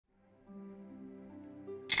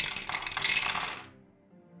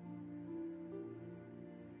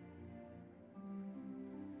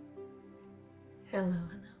Hello,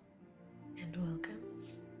 and welcome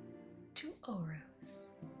to Oros.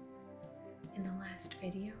 In the last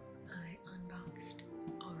video, I unboxed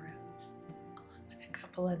Oros along with a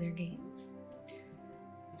couple other games.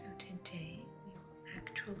 So today we will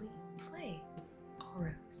actually play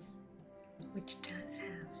Oros, which does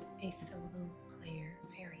have a solo player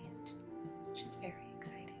variant, which is very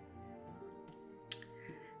exciting.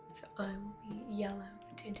 So I will be yellow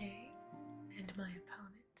today, and my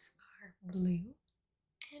opponents are blue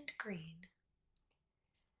and green.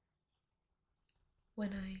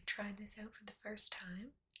 When I tried this out for the first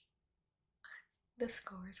time, the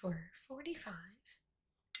scores were 45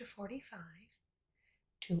 to 45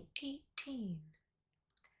 to 18.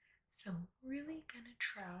 So really gonna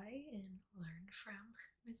try and learn from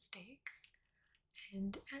mistakes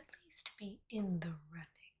and at least be in the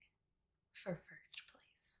running for first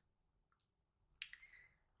place.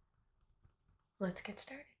 Let's get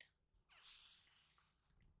started.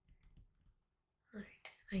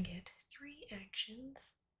 Alright, I get 3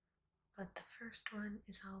 actions, but the first one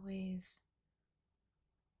is always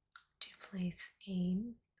to place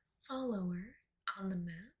a follower on the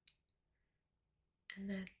map, and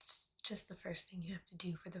that's just the first thing you have to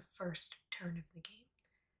do for the first turn of the game.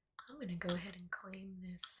 I'm going to go ahead and claim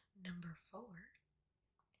this number 4,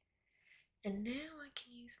 and now I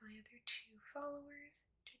can use my other 2 followers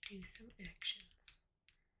to do some actions.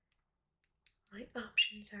 My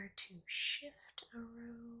options are to shift a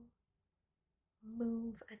row,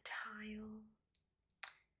 move a tile,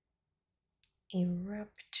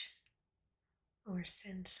 erupt, or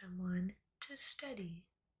send someone to study.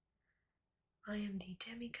 I am the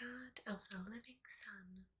demigod of the living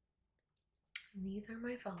sun, and these are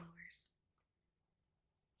my followers.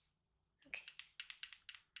 Okay.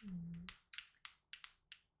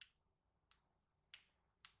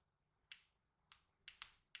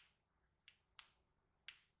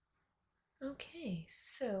 Okay,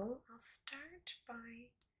 so I'll start by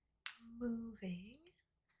moving,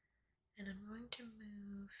 and I'm going to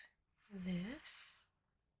move this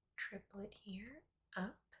triplet here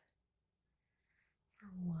up for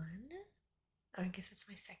 1. I guess it's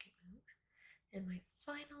my second move. And my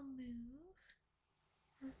final move.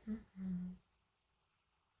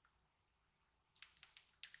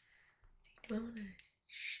 Do I want to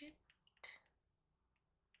shift?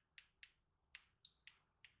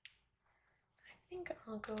 I think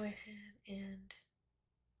I'll go ahead and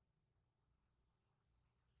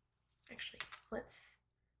actually, let's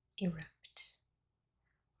erupt.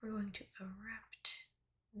 We're going to erupt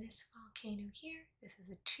this volcano here. This is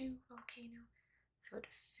a 2 volcano, so it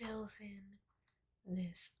fills in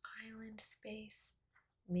this island space,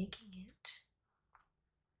 making it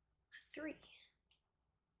a 3.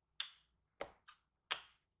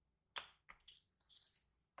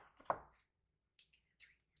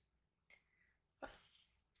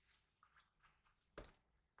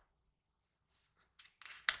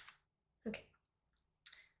 Okay,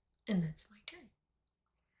 and that's my turn.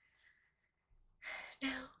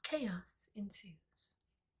 Now chaos ensues.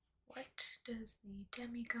 What does the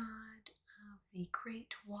demigod of the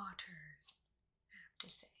great waters have to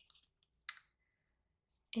say?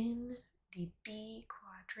 In the B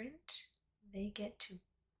quadrant, they get to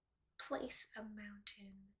place a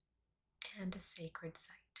mountain and a sacred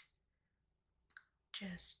site.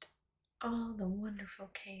 Just all the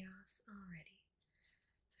wonderful chaos already.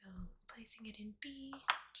 So placing it in B,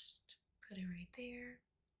 just put it right there.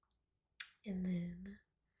 And then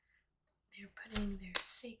they're putting their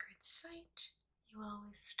sacred site. You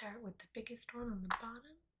always start with the biggest one on the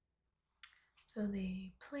bottom. So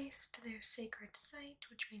they placed their sacred site,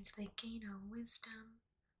 which means they gain a wisdom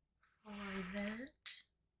for that.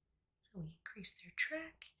 So we increase their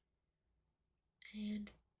track.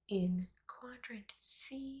 And in quadrant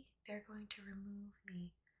C, they're going to remove the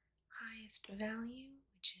highest value,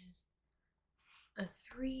 which is a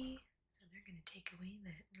 3. So they're going to take away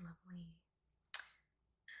that lovely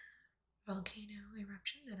volcano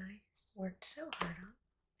eruption that I worked so hard on.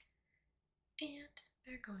 And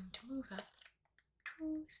they're going to move up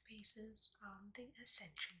 2 spaces on the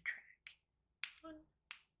ascension track. 1,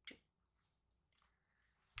 2.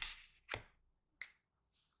 Okay.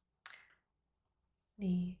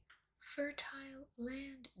 The fertile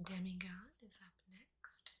land demigod is up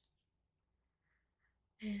next.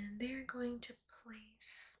 And they're going to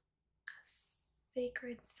place a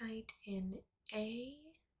sacred site in A,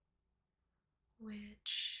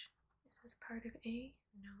 which is this part of A?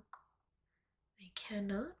 No, they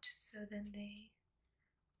cannot. So then they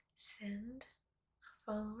send a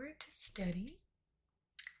follower to study.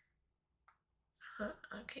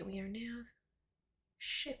 Okay, we are now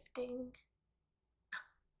shifting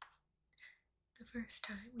the first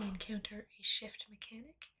time we encounter a shift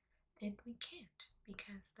mechanic, and we can't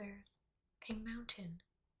because there's a mountain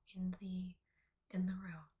in the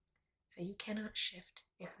row. So you cannot shift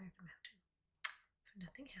if there's a mountain. So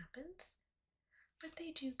nothing happens, but they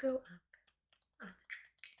do go up on the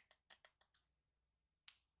track.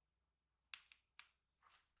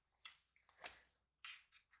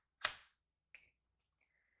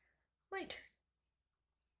 Okay. My turn.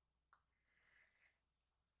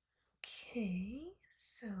 Okay,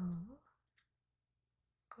 so I'm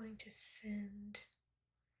going to send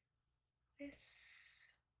this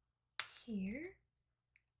here,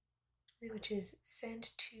 which is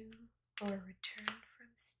send to or return from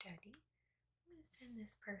study. I'm going to send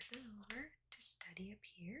this person over to study up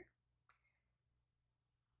here,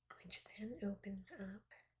 which then opens up.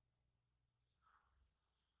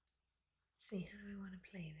 Let's see, how do I want to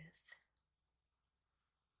play this?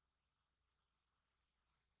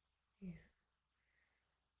 Yeah.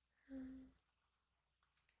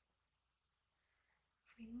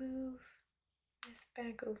 If we move this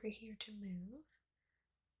back over here to move,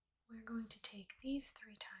 we're going to take these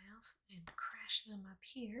 3 tiles and crash them up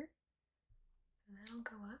here. So that'll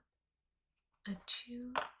go up. A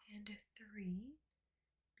 2 and a 3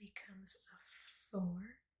 becomes a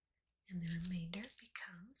 4, and the remainder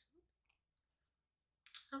becomes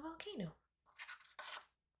a volcano.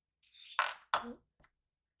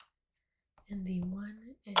 And the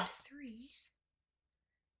 1 and 3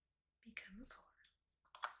 become a 4.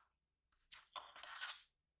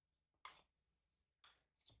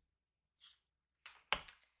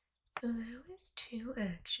 So that was 2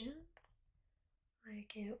 actions. I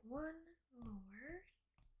get 1 more.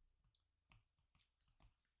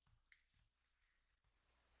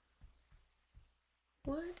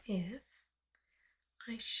 What if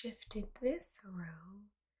I shifted this row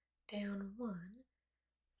down 1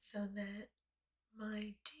 so that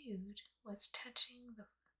my dude was touching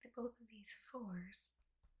both of these 4s?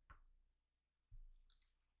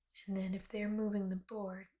 And then if they're moving the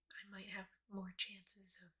board, I might have more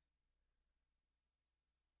chances of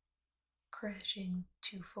crashing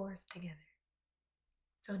 2 4s together.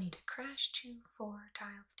 So I need to crash 2 4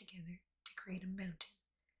 tiles together to create a mountain.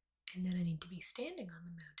 And then I need to be standing on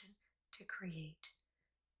the mountain to create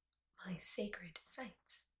my sacred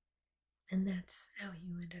sites. And that's how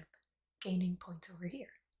you end up gaining points over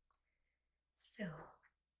here. So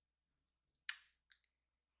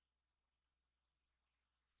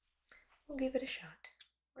we'll give it a shot.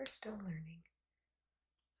 We're still learning.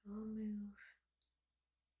 So I'll move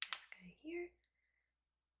this guy here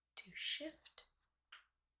to shift,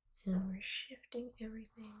 and we're shifting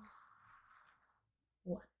everything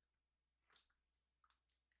 1.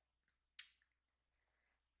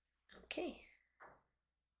 Okay.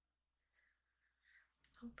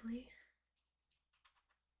 Hopefully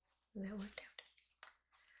that worked out.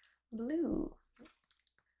 Blue.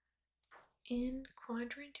 In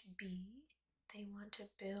quadrant B, they want to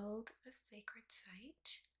build a sacred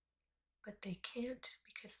site, but they can't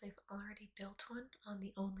because they've already built one on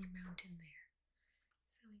the only mountain there.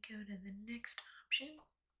 So we go to the next option,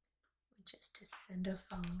 which is to send a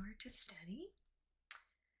follower to study.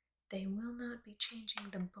 They will not be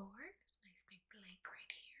changing the board, nice big blank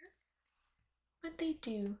right here, but they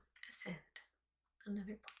do ascend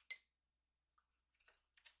another point.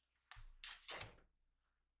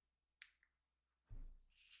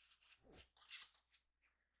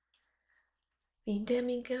 The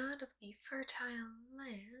demigod of the fertile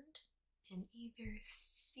land, in either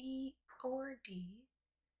C or D,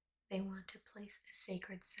 they want to place a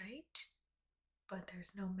sacred site, but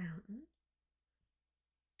there's no mountain,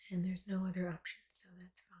 and there's no other option, so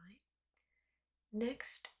that's fine.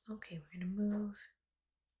 Next, okay, we're going to move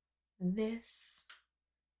this,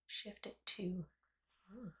 shift it to,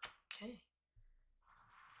 okay,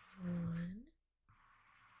 1,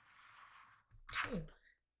 2,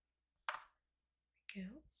 there we go,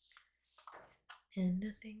 and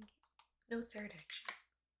nothing, no third action.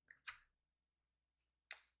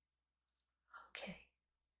 Okay,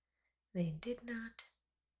 they did not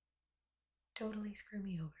totally screw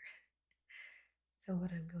me over. So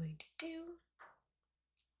what I'm going to do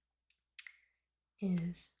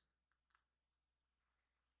is,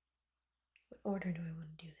 what order do I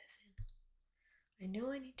want to do this in? I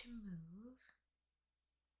know I need to move.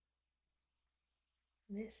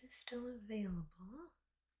 This is still available.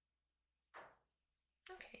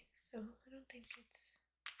 Okay, so I don't think it's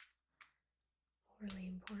overly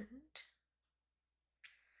important.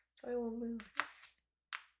 So I will move this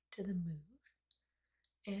to the move,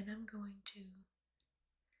 and I'm going to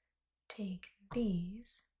take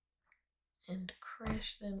these and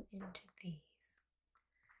crash them into these.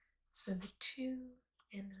 So the 2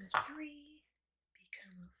 and the 3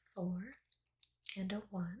 become a 4 and a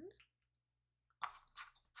 1.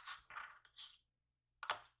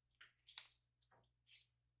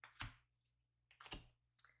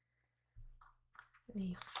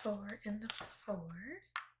 The 4 and the 4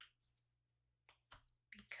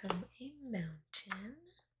 become a mountain.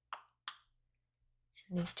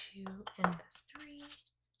 And the 2 and the 3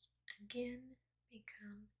 again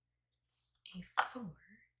become a 4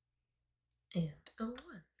 and a 1.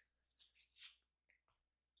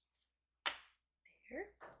 There.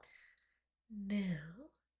 Now,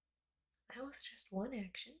 that was just one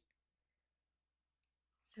action.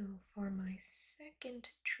 So for my second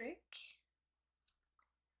trick,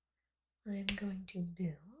 I'm going to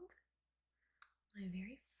build my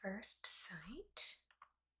very first site,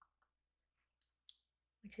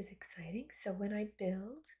 which is exciting. So when I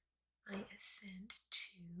build, I ascend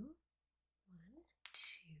 2, 1,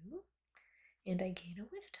 2, and I gain a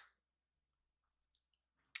wisdom.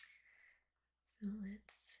 So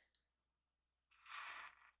let's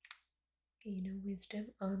gain a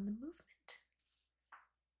wisdom on the movement.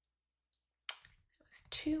 That was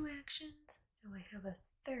 2 actions, so I have a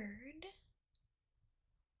third,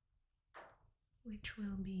 which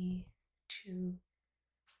will be to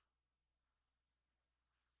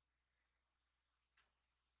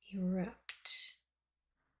erupt.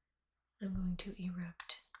 I'm going to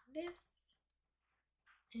erupt this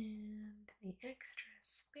and the extra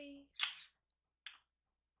space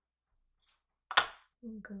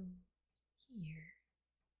will go here.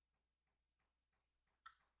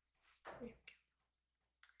 There we go.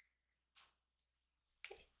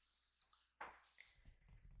 Okay.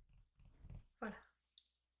 Voila.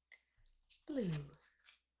 Blue.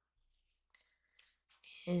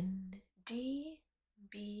 In D,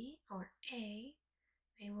 B, or A,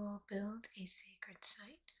 they will build a sacred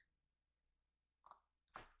site.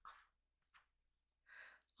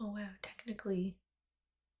 Oh wow, technically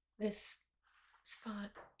this spot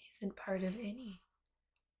isn't part of any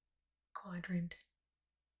quadrant.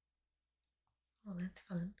 Well, that's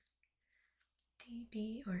fun. D,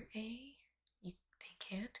 B, or A, they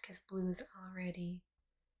can't because blue's already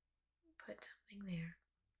put something there.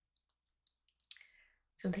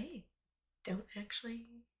 So they don't actually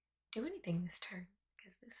do anything this turn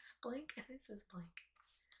because this is blank and this is blank.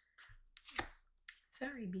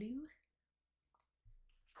 Sorry, blue.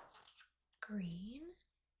 Green.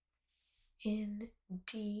 In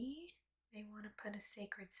D, they want to put a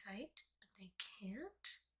sacred site, but they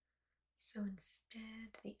can't. So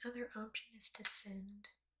instead, the other option is to send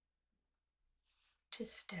to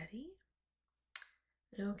steady.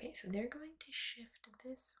 Okay, so they're going to shift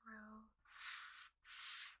this row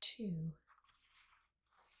to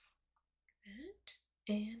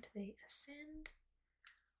that, and they ascend.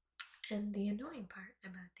 And the annoying part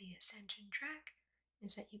about the ascension track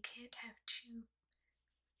is that you can't have two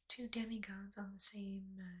demigods on the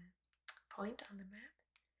same point on the map.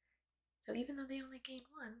 So even though they only gain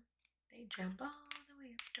 1, they jump all the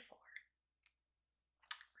way up to 4.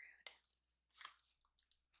 Rude.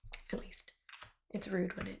 At least it's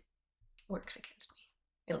rude when it works against me.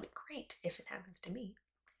 It'll be great if it happens to me.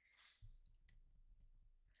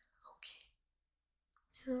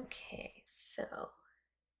 Okay, so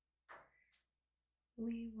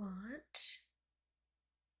we want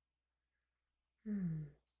I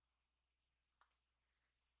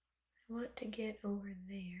want to get over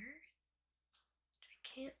there, which I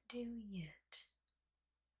can't do yet.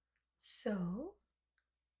 So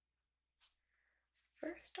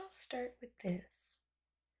first I'll start with this.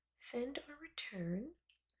 Send or return.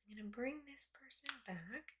 I'm going to bring this person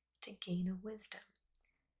back to gain a wisdom.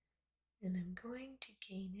 And I'm going to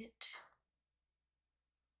gain it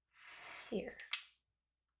here.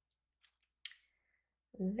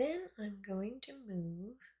 Then I'm going to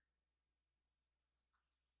move.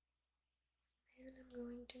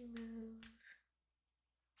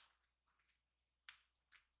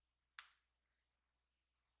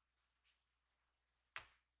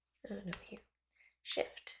 Oh no, here.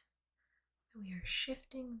 Shift. We are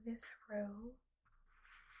shifting this row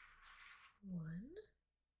 1.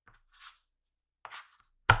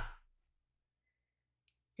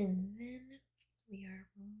 And then we are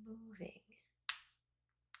moving.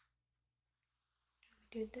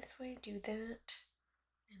 Do it this way, do that,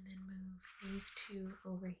 and then move these 2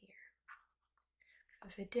 over here.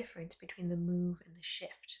 There's a difference between the move and the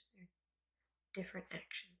shift. They're different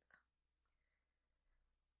actions.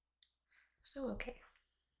 So, okay.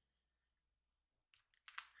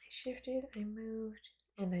 I shifted, I moved,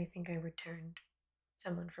 and I think I returned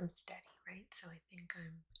someone from steady, right? So I think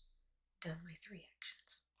I'm done my 3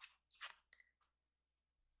 actions.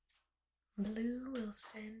 Blue will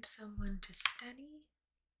send someone to study.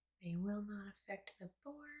 They will not affect the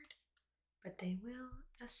board, but they will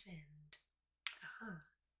ascend. Aha.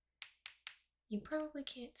 You probably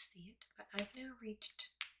can't see it, but I've now reached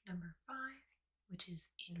number 5, which is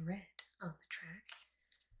in red on the track.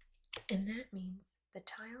 And that means the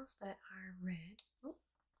tiles that are red,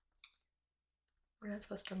 we're not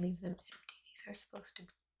supposed to leave them empty. These are supposed to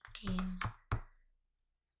gain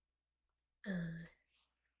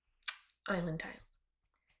island tiles.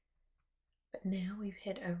 But now we've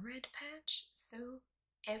hit a red patch, so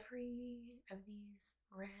every of these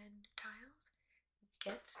red tiles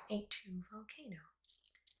gets a 2 volcano.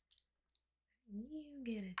 You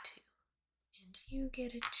get a 2, and you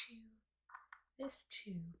get a 2. This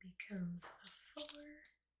 2 becomes a 4,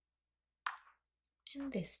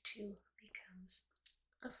 and this 2 becomes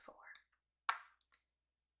a 4.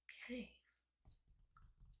 Okay.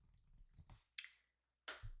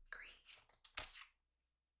 Green.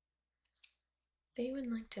 They would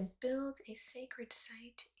like to build a sacred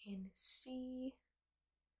site in C,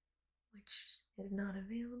 which is not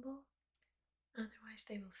available. Otherwise,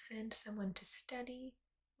 they will send someone to study,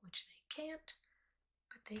 which they can't,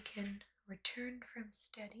 but they can return from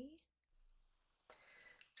study.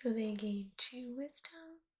 So they gain 2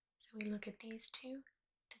 wisdom. So we look at these 2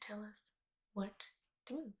 to tell us what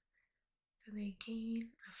to move. So they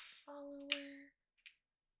gain a follower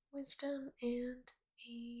wisdom and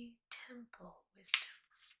a temple wisdom.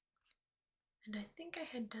 And I think I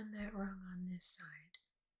had done that wrong on this side,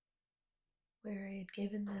 where I had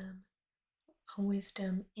given them a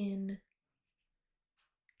wisdom in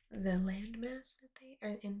the landmass that they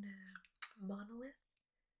are in the monolith,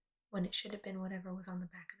 when it should have been whatever was on the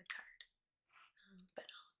back of the card. But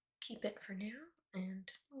I'll keep it for now,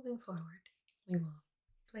 and moving forward, we will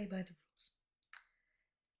play by the rules.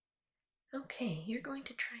 Okay, you're going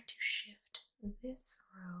to try to shift this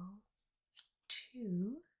row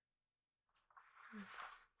to 1,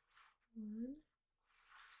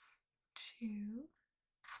 2,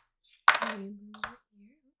 we move it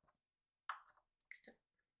here.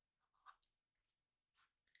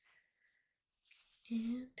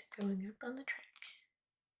 And going up on the track.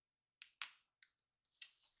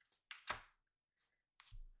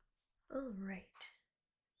 All right,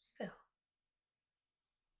 so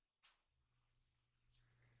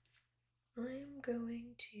I'm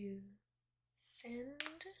going to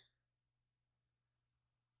send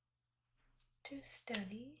to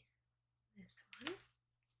study this one,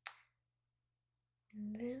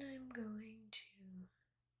 and then I'm going to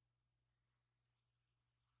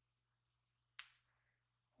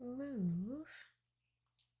move,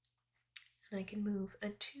 and I can move a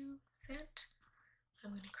 2 set. So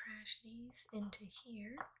I'm going to crash these into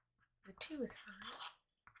here. The 2 is 5,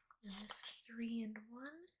 and this 3 and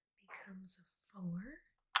 1 becomes a 4.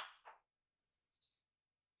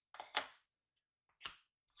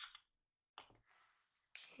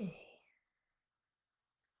 Okay.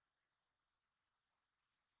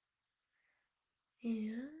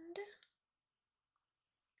 And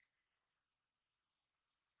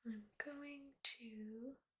I'm going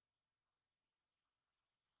to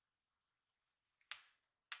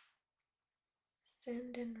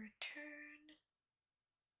send and return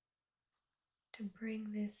to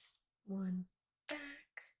bring this 1 back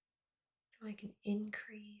so I can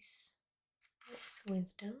increase this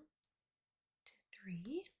wisdom to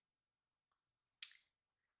 3.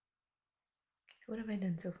 So what have I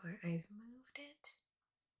done so far? I've moved it.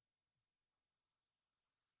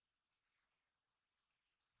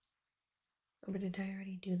 Oh, but did I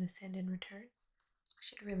already do the send and return? I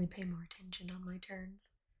should really pay more attention on my turns.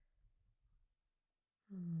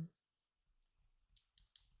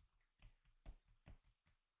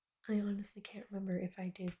 I honestly can't remember if I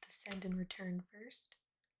did the send and return first.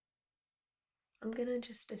 I'm gonna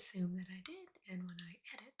just assume that I did, and when I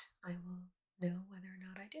edit, I will know whether or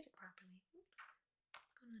not I did it properly.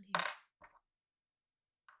 What's going on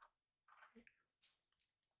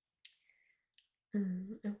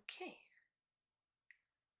here? Okay.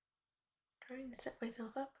 Trying to set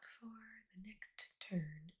myself up for the next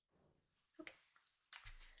turn. Okay.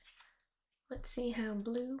 Let's see how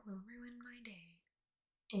blue will ruin my day.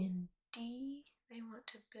 In D, they want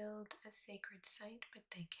to build a sacred site, but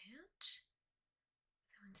they can't.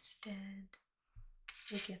 So instead,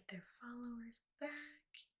 they get their followers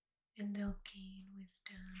back, and they'll gain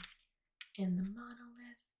wisdom in the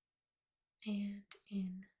monolith and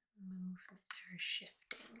in movement or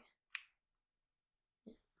shifting.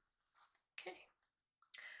 Okay.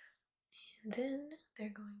 And then they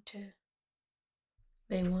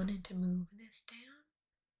wanted to move this down,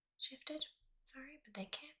 shift it, sorry, but they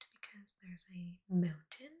can't because there's a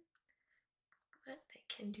mountain, but they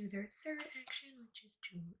can do their third action, which is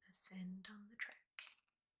to ascend on the track.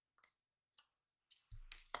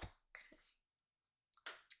 Okay.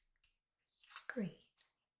 Green.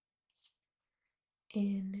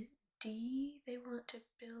 In D, they want to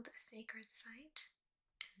build a sacred site,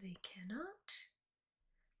 and they cannot.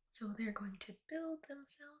 So they're going to build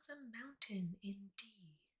themselves a mountain in D.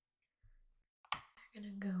 They're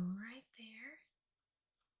going to go right there,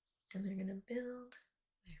 and they're going to build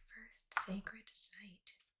their first sacred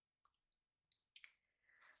site.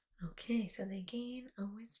 Okay, so they gain a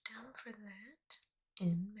wisdom for that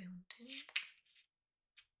in mountains.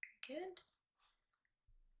 Very good.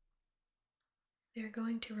 They're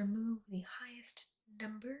going to remove the highest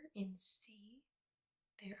number in C.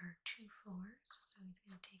 There are 2 4s, so he's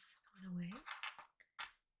going to take this one away.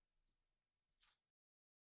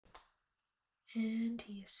 And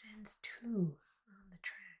he ascends 2 on the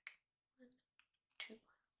track. 1, 2.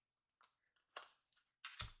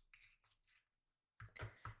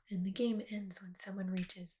 And the game ends when someone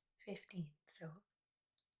reaches 15, so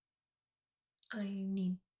I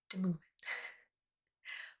need to move it.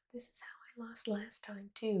 This is how I lost last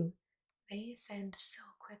time too. They ascend so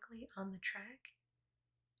quickly on the track.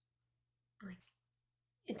 Like,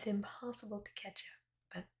 it's impossible to catch up,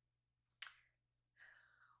 but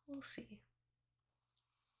we'll see.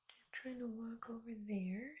 I'm trying to walk over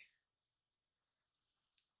there.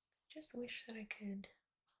 Just wish that I could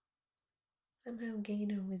somehow gain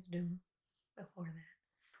a wisdom before that.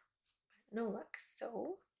 But no luck,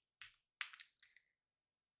 so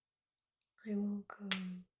I will go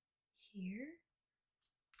here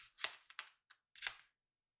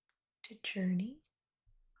to journey.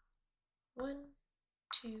 1,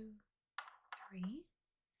 2, 3.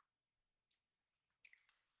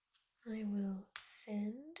 I will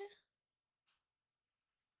send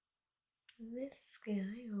this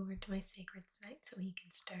guy over to my sacred site so he can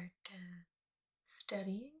start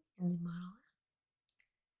studying in the monolith.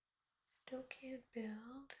 Still can't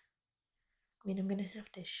build. I mean, I'm going to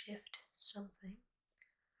have to shift something.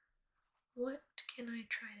 What can I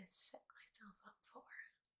try to set myself up for?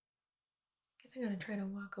 I guess I'm going to try to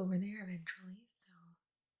walk over there eventually, so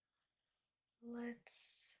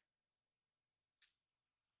let's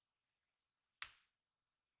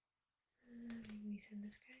maybe we send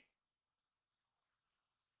this guy.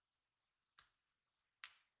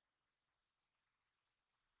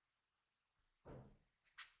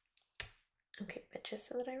 Okay, but just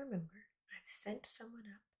so that I remember, I've sent someone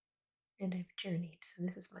up and I've journeyed, so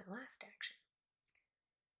this is my last action.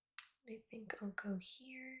 I think I'll go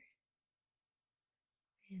here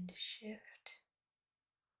and shift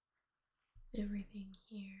everything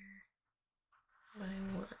here by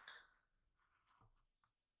 1.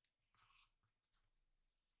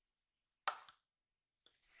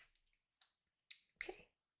 Okay.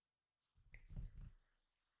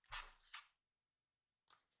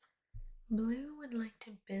 Blue would like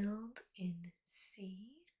to build in C,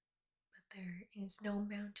 but there is no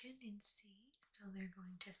mountain in C, so they're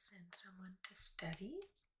going to send someone to study.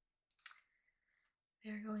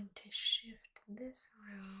 They're going to shift this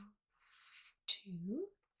row 2,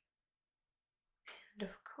 and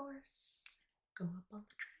of course, go up on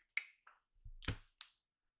the track.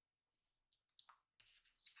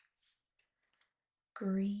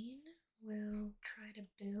 Green will try to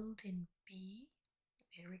build in B.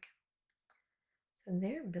 There we go. So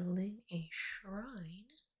they're building a shrine.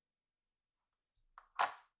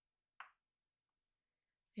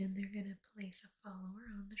 And they're going to place a follower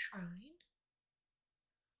on the shrine.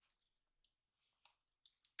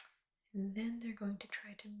 And then they're going to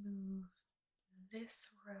try to move this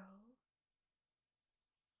row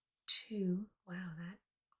to, wow,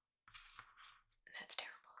 that's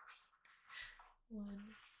terrible.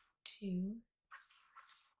 1, 2,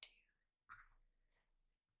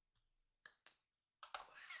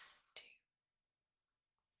 2.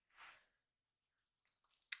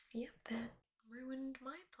 Yep, that ruined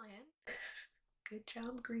my plan. Good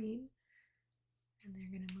job, green. And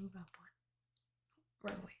they're going to move up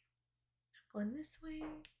 1. Wrong way. Up 1 this way,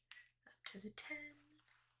 up to the 10.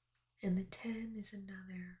 And the 10 is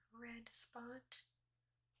another red spot.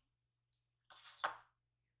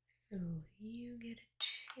 So you get a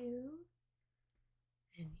 2.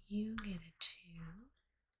 And you get a 2.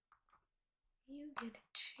 You get a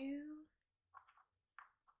 2.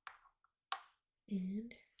 And you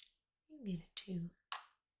get a 2.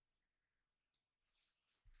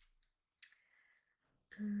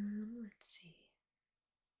 Let's see.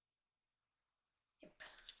 Yep,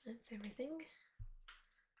 that's everything.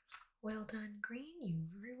 Well done, green.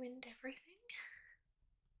 You've ruined everything.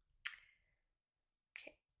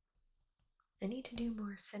 I need to do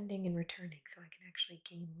more sending and returning so I can actually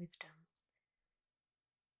gain wisdom.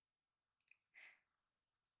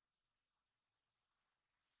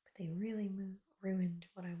 But they really ruined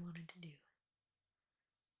what I wanted to do.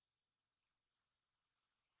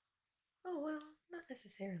 Oh, well, not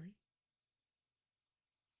necessarily.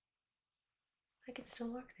 I can still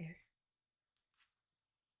walk there.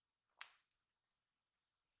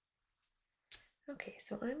 Okay,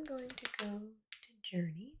 so I'm going to go to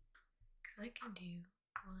Journey, because I can do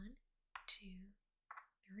 1, 2,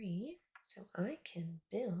 3. So I can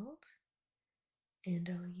build, and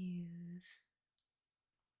I'll use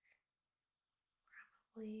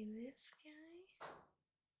probably this guy.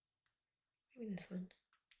 Maybe this one.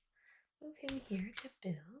 Move him here to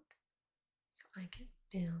build, so I can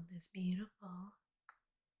build this beautiful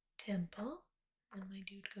temple. And my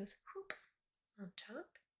dude goes whoop on top.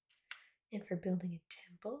 And for building a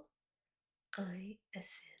temple, I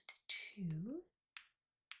ascend 2,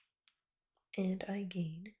 and I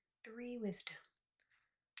gain 3 wisdom.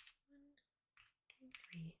 1, 2,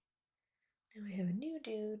 3. Now I have a new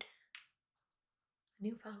dude. A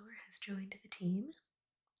new follower has joined the team.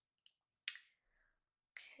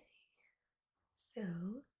 Okay, so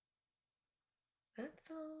that's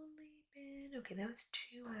only been, okay, that was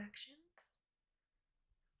 2 actions.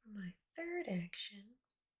 For my 3rd action,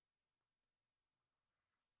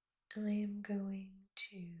 I am going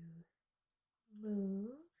to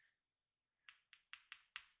move.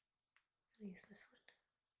 I'll use this one.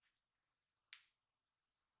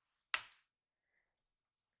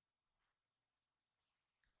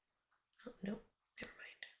 Oh, no, never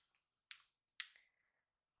mind.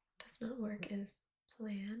 Does not work as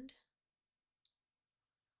planned.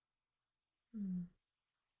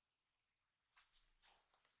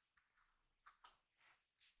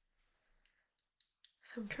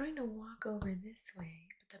 So I'm trying to walk over this way,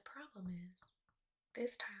 but the problem is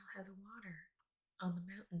this tile has water on the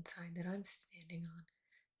mountainside that I'm standing on,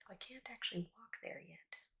 so I can't actually walk there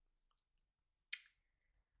yet.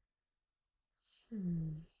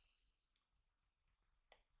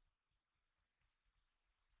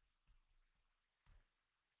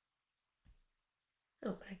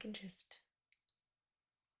 Oh, but I can just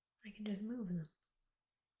move them.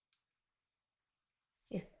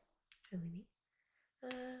 Yeah, silly me.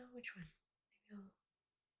 Which one? Maybe I'll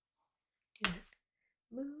do that.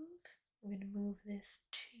 Move. I'm going to move this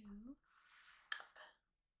 2 up,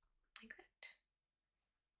 like that.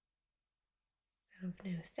 So I've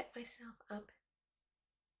now set myself up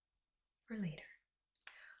for later.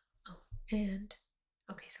 Oh, and,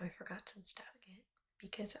 okay, so I forgot some stuff again.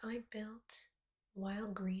 Because I built while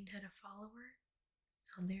green had a follower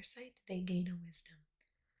on their site, they gain a wisdom.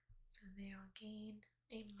 So they'll gain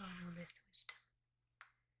a monolith wisdom.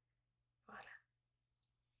 Voila.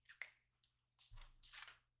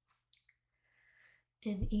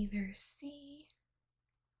 Okay. In either C,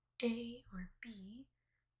 A, or B,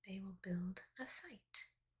 they will build a site.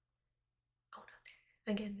 Oh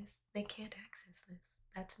no, again, they can't access this.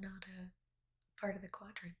 That's not a part of the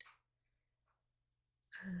quadrant.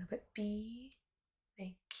 But B,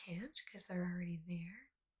 they can't because they're already there.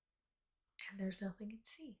 And there's nothing in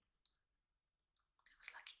C. That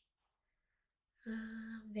was lucky.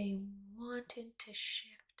 They wanted to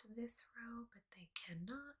shift this row, but they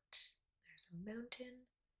cannot. There's a mountain,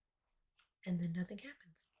 and then nothing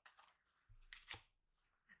happens.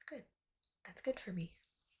 That's good. That's good for me.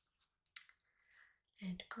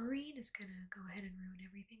 And green is gonna go ahead and ruin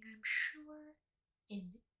everything, I'm sure.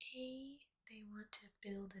 In A, they want to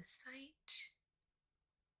build a site.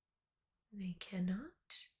 They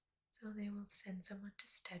cannot, so they will send someone to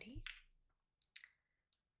study.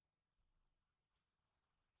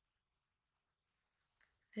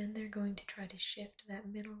 Then they're going to try to shift that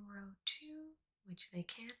middle row too, which they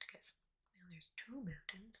can't because now there's 2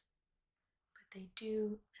 mountains, but they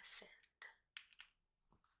do ascend.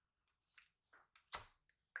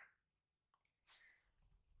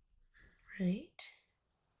 Okay. Right.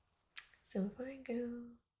 So if I go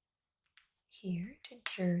here to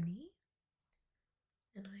journey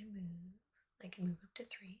and I can move up to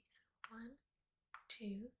 3. So 1,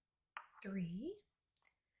 2, 3.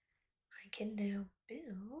 I can now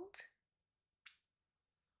build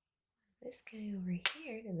this guy over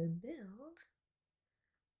here to the build,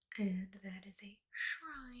 and that is a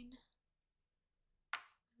shrine.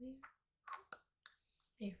 There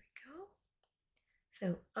we go.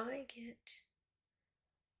 So I get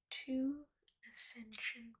 2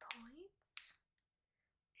 ascension points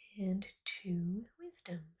and 2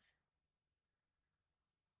 wisdoms.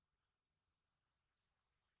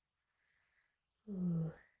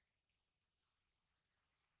 Ooh.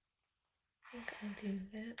 I'll do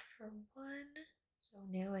that for one. So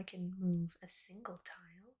now I can move a single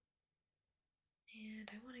tile. And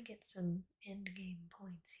I want to get some end game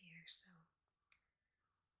points here, so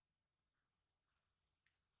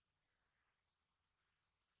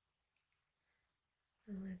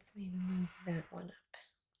let's maybe move that one up.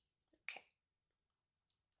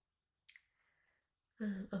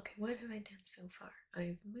 Okay. Okay, what have I done so far?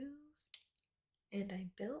 I've moved and I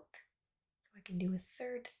built, so I can do a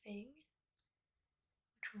third thing,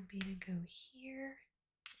 which will be to go here,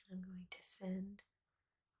 and I'm going to send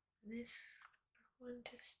this one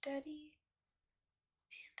to study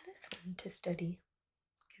and this one to study,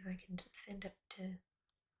 because I can send up to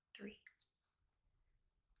 3.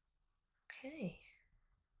 Okay.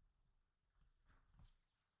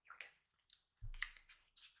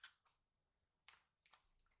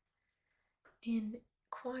 In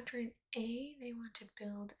quadrant A, they want to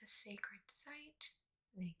build a sacred site.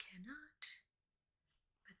 They cannot,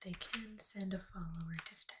 but they can send a follower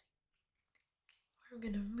to study. We're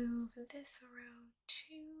going to move this around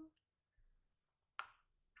too.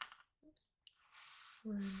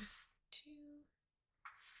 1, 2,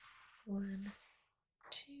 1,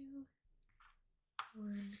 2,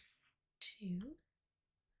 1, 2.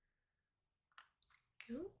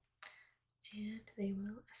 Go. And they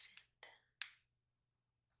will ascend.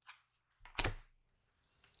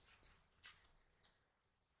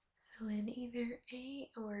 So in either A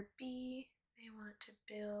or B, they want to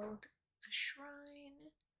build a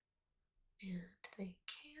shrine, and they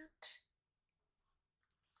can't.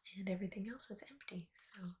 And everything else is empty,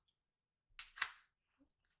 so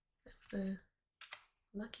that was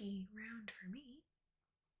a lucky round for me.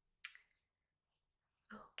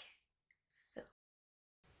 Okay, so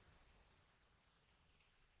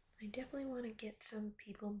I definitely want to get some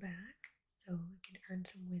people back so we can earn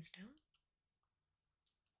some wisdom.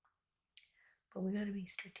 But we got to be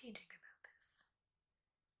strategic about this.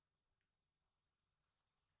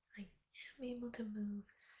 I am able to move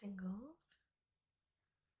singles.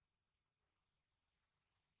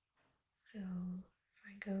 So if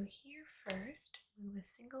I go here first, move a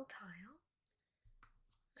single tile,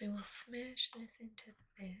 I will smash this into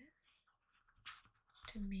this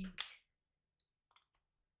to make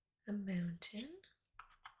a mountain.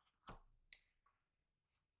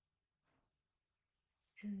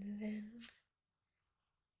 And then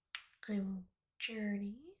I will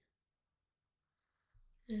journey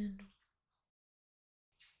and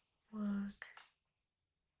walk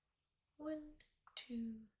 1,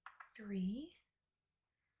 2, 3,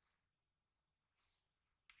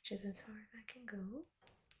 which is as far as I can go.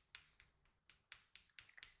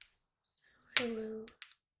 So I will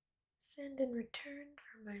send and return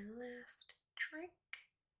for my last trick.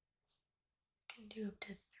 I can do up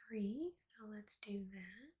to 3, so let's do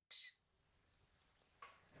that.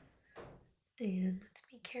 And let's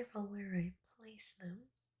be careful where I place them.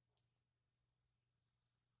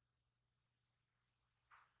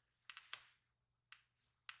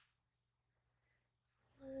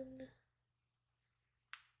 One,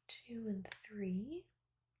 2, and 3,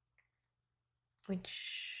 which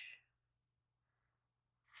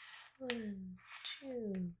 1,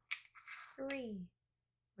 2, 3,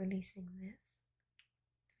 releasing this.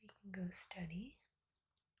 We can go study.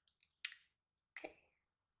 Okay.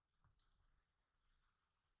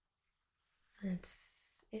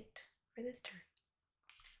 That's it for this turn.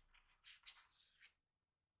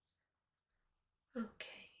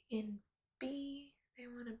 Okay, in B, they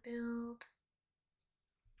want to build.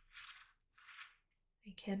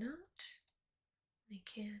 They cannot. They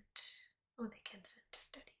can't. Oh, they can send to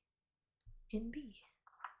study. In B.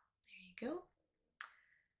 There you go.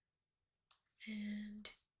 And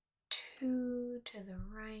 2 to the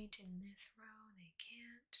right in this row, they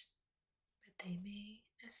can't, but they may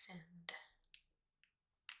ascend.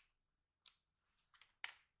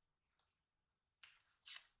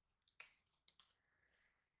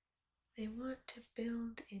 They want to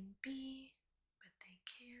build in B, but they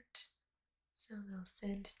can't, so they'll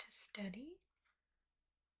send to study.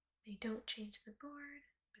 They don't change the board,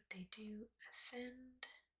 but they do ascend.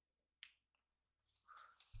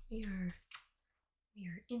 We are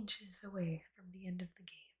inches away from the end of the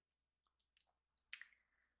game.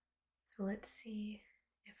 So let's see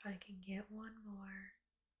if I can get one more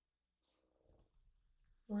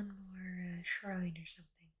shrine or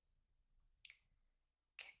something.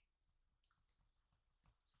 Okay.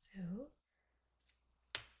 So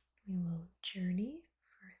we will journey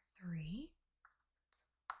for 3.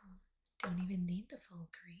 Don't even need the full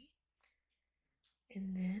 3.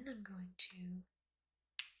 And then I'm going to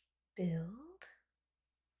build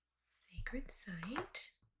sacred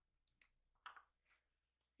site.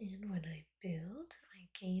 And when I build, I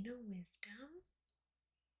gain a wisdom.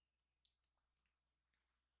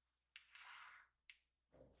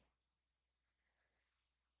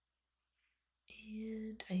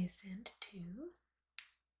 And I ascend 2.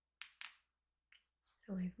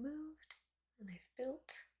 So I've moved and I've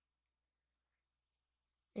built.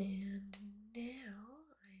 And now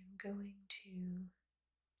I'm going to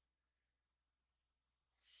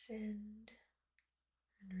send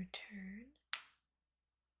and return.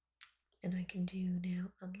 And I can do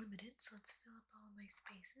now unlimited, so let's fill up all of my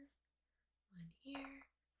spaces. 1 here,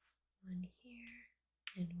 1 here,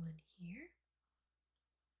 and 1 here.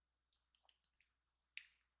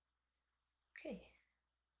 Okay.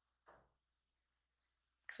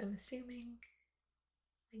 Because I'm assuming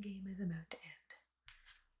the game is about to end.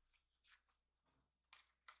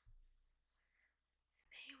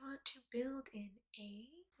 They want to build in A,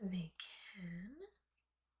 they can.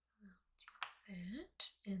 We'll do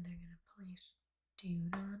that, and they're going to place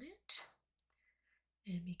Dune on it.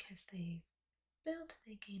 And because they built,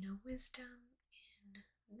 they gain a wisdom in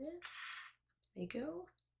this. Up they go.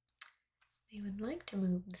 They would like to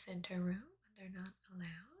move the center row, but they're not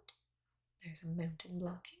allowed. There's a mountain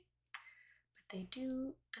blocking, but they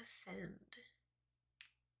do ascend.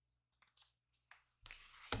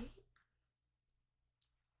 Okay.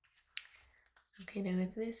 Okay, now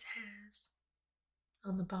if this has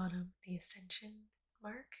on the bottom the ascension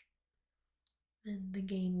mark, then the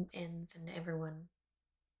game ends and everyone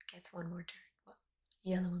gets one more turn. Well,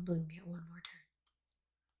 yellow and blue get one more turn.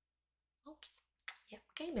 Okay, yep,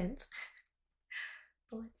 game ends.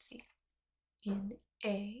 But let's see. In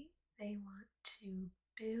A, they want to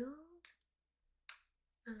build.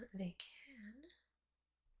 They can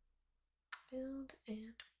build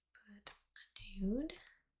and put a dude.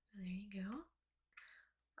 So there you go.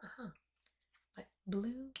 But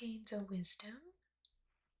blue gains a wisdom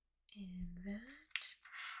in that,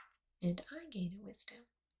 and I gain a wisdom.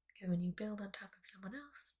 Because when you build on top of someone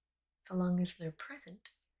else, so long as they're present,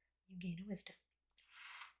 you gain a wisdom.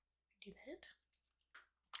 Do that.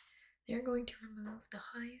 They're going to remove the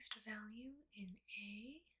highest value in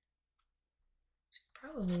A, which is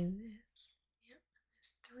probably this. Yep,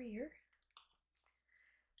 this 3er.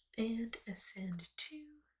 And ascend 2,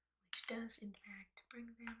 which does in fact bring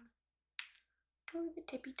them to the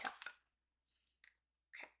tippy top.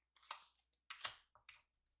 Okay.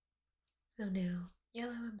 So now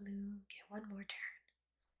yellow and blue get one more turn.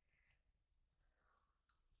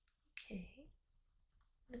 Okay.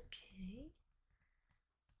 Okay.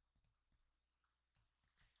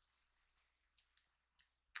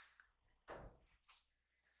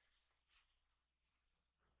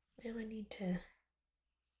 Now I need to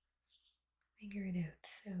figure it out.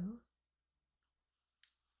 So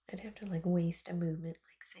I'd have to like waste a movement,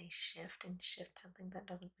 like say shift and shift something that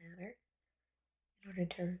doesn't matter in order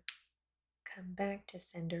to come back to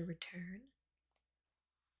send or return.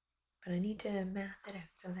 But I need to math it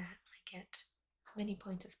out so that I get as many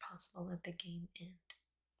points as possible at the game end.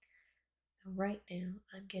 So right now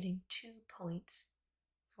I'm getting 2 points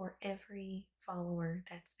for every follower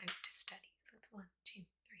that's out to study. So it's 1, 2,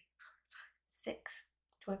 3, 4, 5, 6.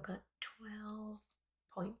 So I've got 12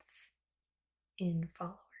 points in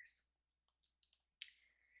followers.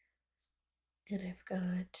 And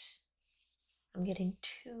I'm getting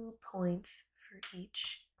 2 points for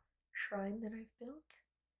each shrine that I've built.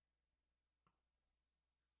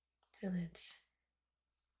 So that's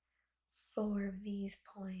 4 of these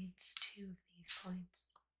points, 2 of these points,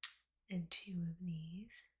 and 2 of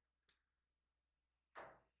these.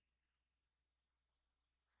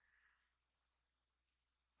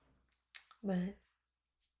 But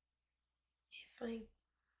if I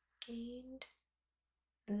gained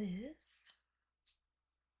this,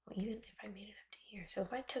 well, even if I made it up to here, so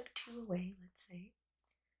if I took 2 away, let's say,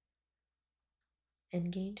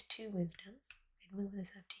 and gained 2 wisdoms, I'd move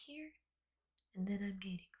this up to here, and then I'm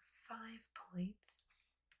gaining 5 points.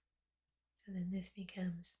 So then this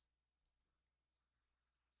becomes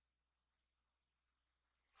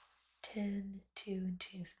 10, 2, and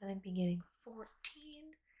 2. So then I'd be getting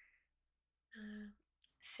 14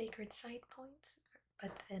 sacred site points,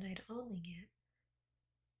 but then I'd only get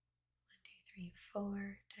 1, 2, 3,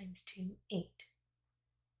 4 times 2, 8.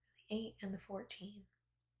 The 8 and the 14.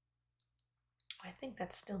 I think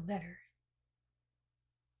that's still better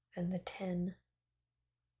than the 10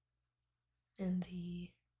 and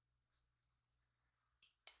the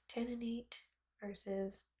 10 and 8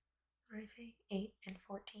 versus, what did I say, 8 and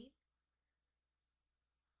 14?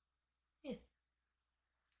 Yeah.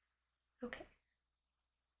 Okay.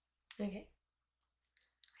 Okay.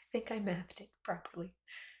 I think I mathed it properly.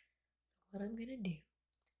 So what I'm going to do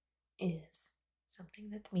is something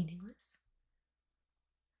that's meaningless.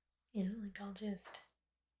 You know, like I'll just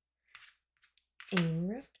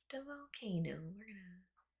erupt a volcano. We're gonna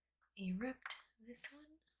erupt this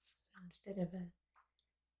one. So instead of a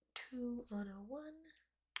 2 on a 1,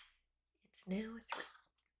 it's now a 3.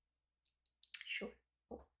 Sure.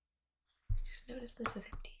 Oh, just notice this is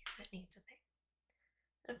empty. That needs a thing.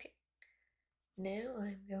 Okay. Now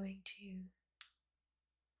I'm going to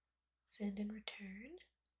send and return.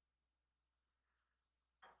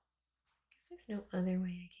 Because there's no other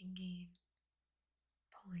way I can gain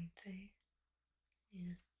points, eh?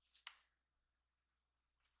 Yeah.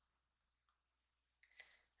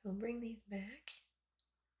 So I'll bring these back.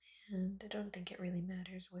 And I don't think it really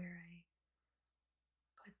matters where I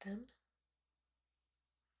put them.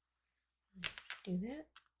 Do that.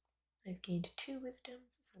 I've gained 2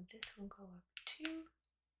 wisdoms, so this will go up 2.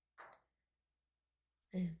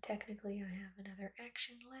 And technically I have another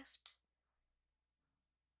action left.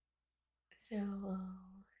 So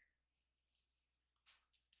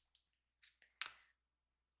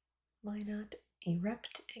why not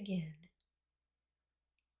erupt again?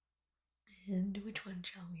 And which one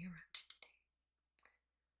shall we erupt today?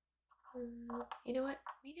 You know what?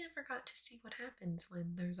 We never got to see what happens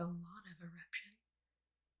when there's a lot of eruption.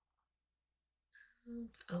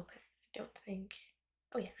 Oh, but I don't think...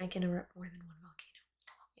 Oh yeah, I can erupt more than one volcano.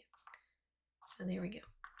 Yeah. So there we go.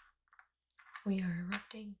 We are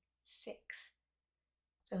erupting 6.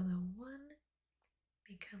 So the 1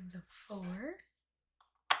 becomes a 4. And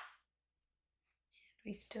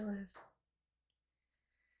we still have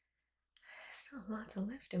lots of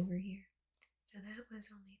leftover here. So that was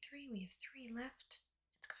only 3. We have 3 left.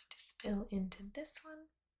 It's going to spill into this one,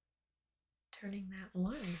 turning that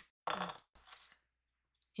 1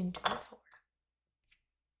 into a 4.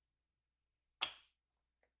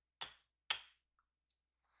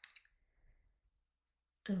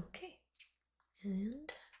 Okay,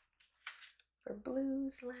 and for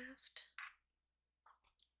blue's last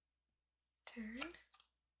turn,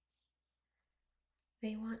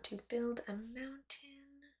 they want to build a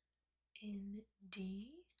mountain in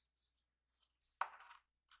D,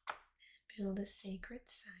 build a sacred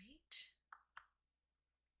site.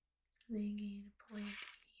 They gain a point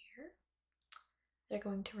here. They're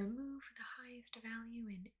going to remove the highest value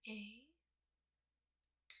in A.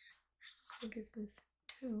 What is this?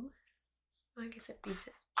 2. Well, I guess it'd be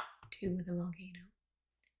the 2 with a volcano.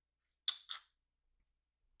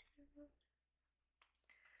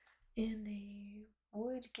 And they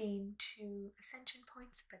would gain 2 ascension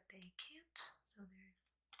points, but they can't, so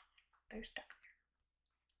they're stuck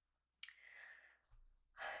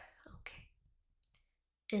there. Okay.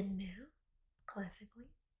 And now,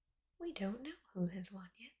 classically, we don't know who has won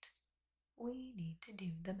yet. We need to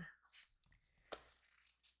do the math.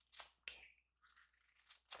 Okay.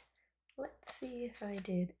 Let's see if I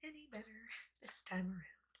did any better this time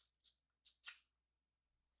around.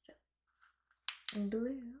 So,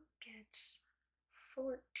 blue gets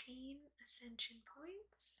 14 ascension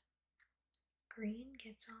points. Green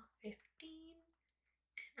gets all 15.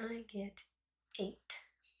 And I get 8.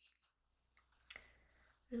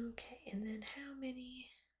 Okay, and then how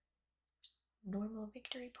many normal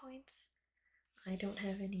victory points? I don't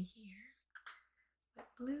have any here.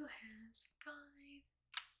 But blue has 5,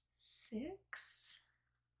 6.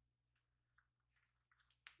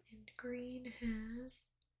 And green has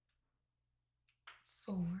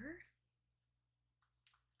 4.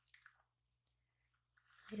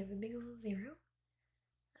 I have a big old 0.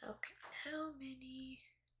 Okay, how many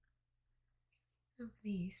of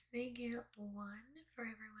these? They get 1 for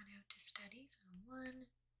everyone out to study. So 1,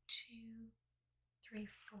 2, 3,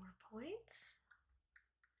 4 points.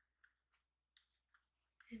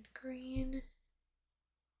 And green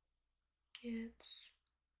gets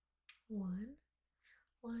 1,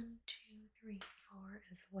 2, 3, 4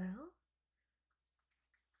 as well.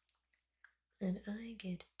 And I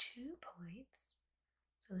get 2 points.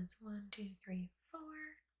 So that's 1, 2, 3, 4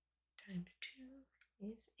 times 2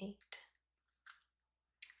 is 8.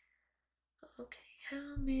 Okay,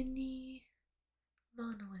 how many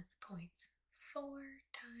monolith points? 4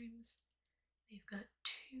 times, they've got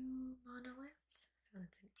 2 monoliths, so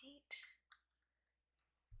that's an 8.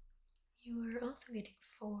 You are also getting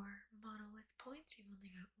 4 monolith points. You've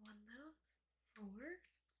only got 1 though. 4.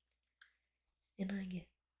 And I get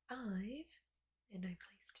 5. And I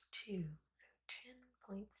placed 2. So 10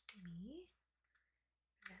 points to me.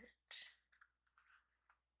 That.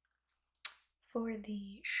 For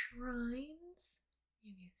the shrines,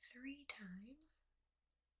 you get 3 times.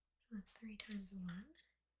 So that's 3 times 1.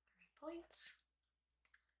 3 points.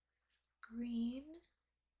 Green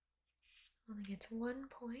only gets 1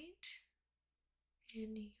 point, and he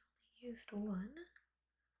only used 1,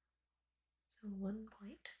 so 1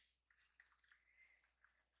 point.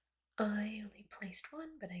 I only placed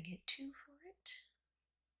 1, but I get 2 for it.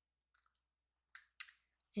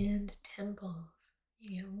 And temples,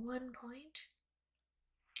 you get 1 point,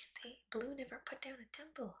 and blue never put down a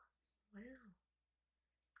temple. Wow.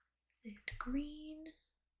 And green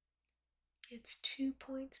gets 2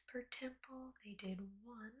 points per temple. They did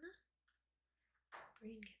 1. So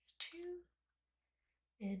green gets 2.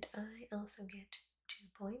 And I also get 2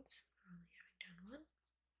 points for only having done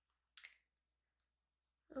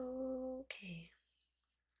 1. Okay.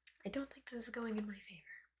 I don't think this is going in my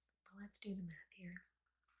favor, but let's do the math here.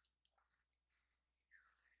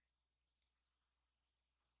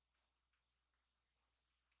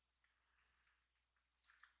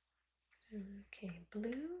 Okay,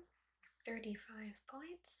 blue, 35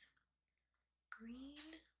 points.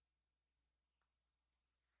 Green,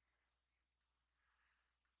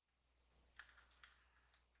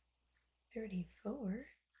 34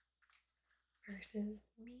 versus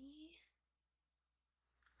me.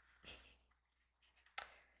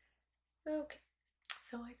 Okay,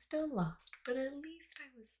 so I still lost, but at least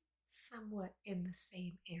I was somewhat in the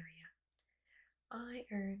same area. I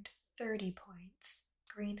earned 30 points.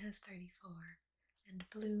 Green has 34, and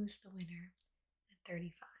blue is the winner at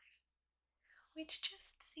 35. Which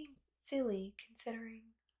just seems silly considering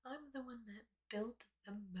I'm the one that built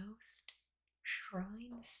the most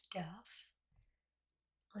shrine stuff.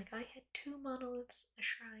 Like, I had 2 monoliths, a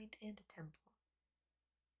shrine, and a temple.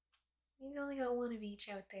 You've only got 1 of each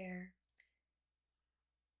out there.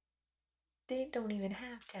 They don't even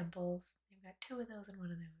have temples. They've got 2 of those and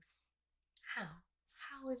 1 of those. How?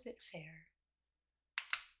 How is it fair?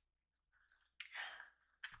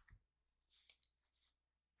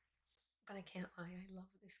 But I can't lie, I love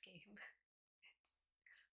this game. It's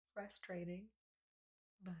frustrating,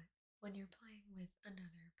 but when you're playing with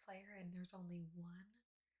another player and there's only 1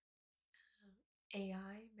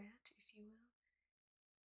 AI match, if you will,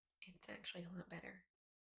 it's actually a lot better.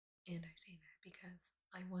 And I say that because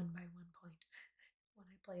I won by 1 point when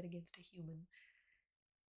I played against a human.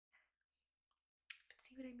 But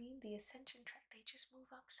see what I mean? The ascension track, they just move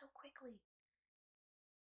up so quickly.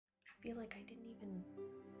 I feel like I didn't even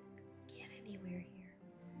get anywhere here.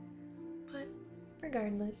 But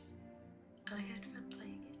regardless, I had fun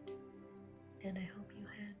playing it, and I hope you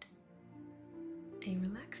had a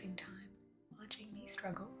relaxing time watching me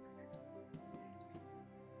struggle.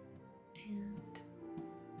 And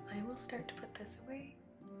I will start to put this away.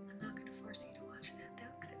 I'm not going to force you